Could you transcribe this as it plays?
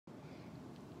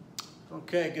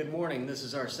Okay, good morning. This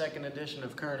is our second edition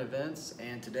of Current Events,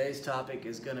 and today's topic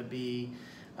is going to be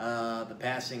the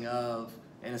passing of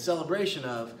and a celebration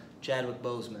of Chadwick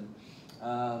Boseman.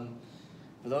 For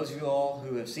those of you all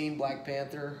who have seen Black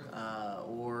Panther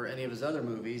or any of his other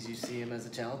movies, you see him as a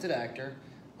talented actor,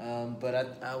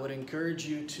 but I would encourage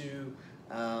you to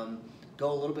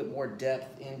go a little bit more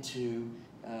depth into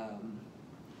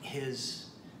his,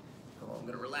 oh, I'm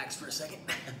going to relax for a second,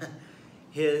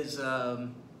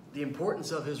 the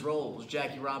importance of his roles.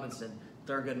 Jackie Robinson,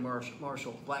 Thurgood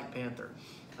Marshall, Black Panther.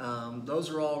 Those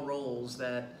are all roles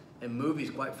that, and movies,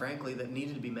 quite frankly, that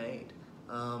needed to be made.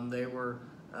 They were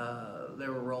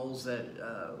roles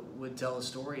that would tell a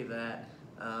story that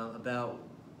about,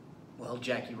 well,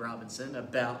 Jackie Robinson,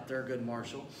 about Thurgood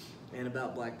Marshall, and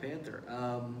about Black Panther.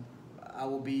 I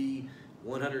will be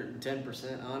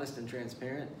 110% honest and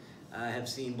transparent. I have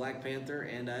seen Black Panther,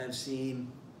 and I have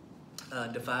seen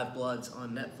Da 5 Bloods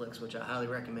on Netflix, which I highly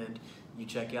recommend you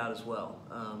check out as well.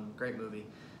 Great movie.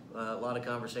 A lot of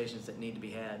conversations that need to be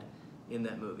had in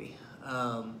that movie.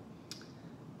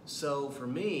 So for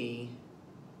me,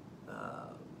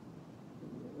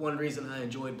 one reason I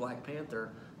enjoyed Black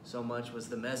Panther so much was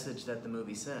the message that the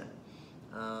movie sent.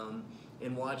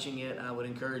 In watching it, I would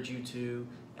encourage you to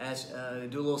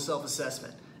do a little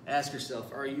self-assessment. Ask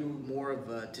yourself, are you more of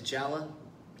a T'Challa,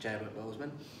 Chadwick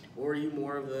Boseman, or are you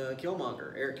more of a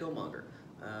Killmonger, Eric Killmonger,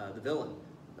 the villain,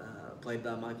 played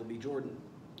by Michael B. Jordan?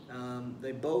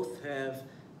 They both have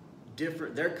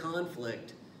different, their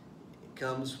conflict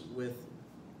comes with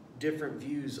different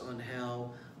views on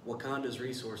how Wakanda's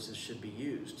resources should be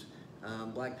used.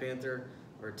 Black Panther,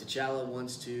 or T'Challa,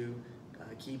 wants to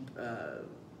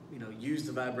use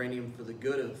the vibranium for the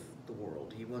good of the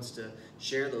world. He wants to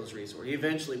share those resources. He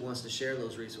eventually wants to share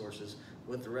those resources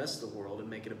with the rest of the world and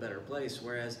make it a better place.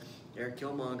 Whereas Eric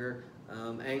Killmonger,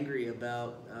 angry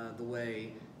about the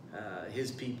way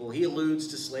his people, he alludes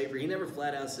to slavery. He never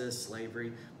flat out says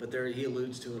slavery, but he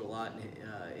alludes to it a lot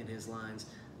in his lines.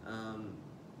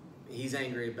 He's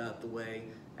angry about the way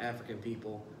African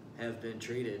people have been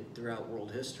treated throughout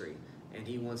world history, and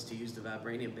he wants to use the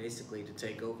vibranium basically to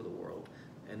take over the world,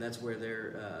 and that's where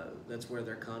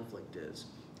their conflict is.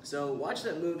 So watch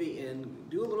that movie and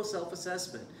do a little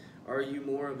self-assessment. Are you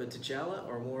more of a T'Challa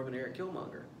or more of an Eric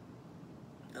Killmonger?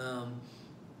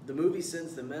 The movie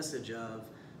sends the message of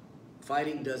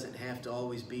fighting doesn't have to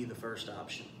always be the first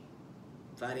option.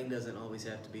 Fighting doesn't always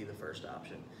have to be the first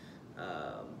option.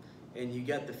 And you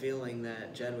get the feeling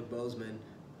that Chadwick Boseman,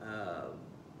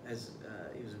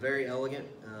 he was very elegant,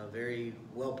 very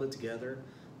well put together.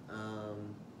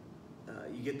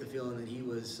 You get the feeling that he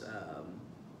was,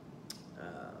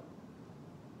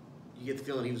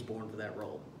 born for that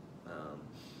role.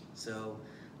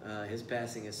 His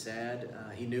passing is sad.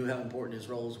 He knew how important his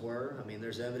roles were. I mean,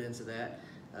 there's evidence of that.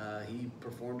 He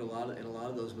performed in a lot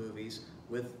of those movies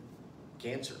with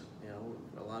cancer.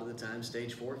 A lot of the time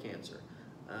stage 4 cancer.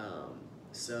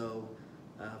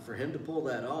 For him to pull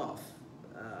that off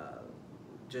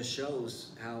just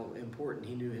shows how important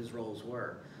he knew his roles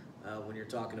were. When you're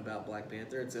talking about Black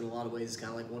Panther, it's in a lot of ways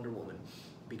kind of like Wonder Woman.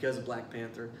 Because of Black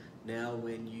Panther, now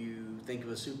when you think of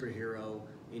a superhero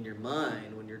in your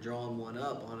mind, when you're drawing one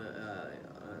up on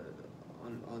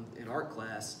an art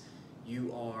class,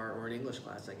 or an English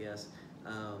class, I guess,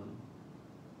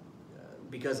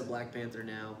 because of Black Panther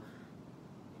now,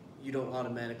 you don't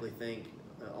automatically think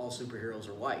all superheroes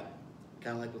are white.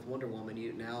 Kind of like with Wonder Woman,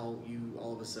 now you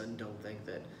all of a sudden don't think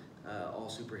that all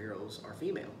superheroes are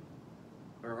female,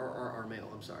 or are male,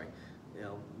 I'm sorry.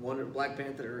 Black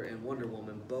Panther and Wonder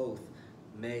Woman both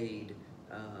made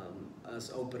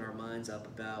us open our minds up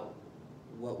about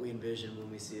what we envision when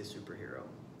we see a superhero.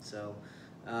 So,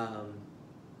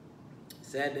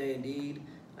 sad day indeed,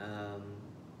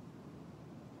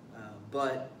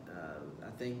 but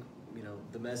I think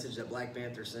the message that Black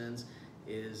Panther sends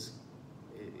is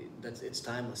it's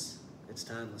timeless. It's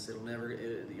timeless.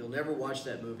 You'll never watch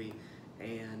that movie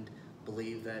and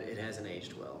believe that it hasn't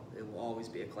aged well. It will always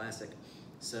be a classic.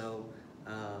 So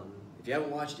if you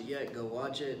haven't watched it yet, go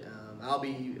watch it.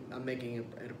 I'm making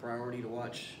it a priority to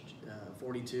watch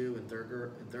 42 and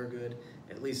Thurgood,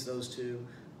 at least those two,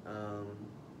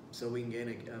 so we can gain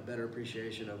a better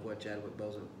appreciation of what Chadwick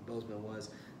Boseman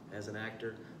was as an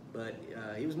actor. But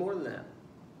he was more than that.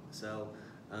 So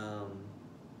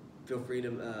feel free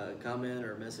to comment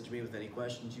or message me with any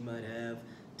questions you might have.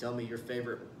 Tell me your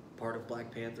favorite part of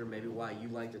Black Panther, maybe why you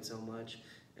liked it so much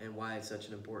and why it's such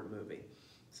an important movie.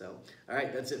 So, all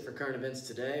right, that's it for Current Events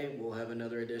today. We'll have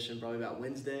another edition probably about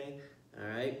Wednesday. All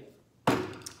right,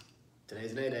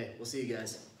 today's an A-Day. We'll see you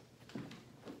guys.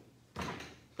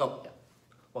 Oh, yeah.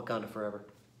 Wakanda forever.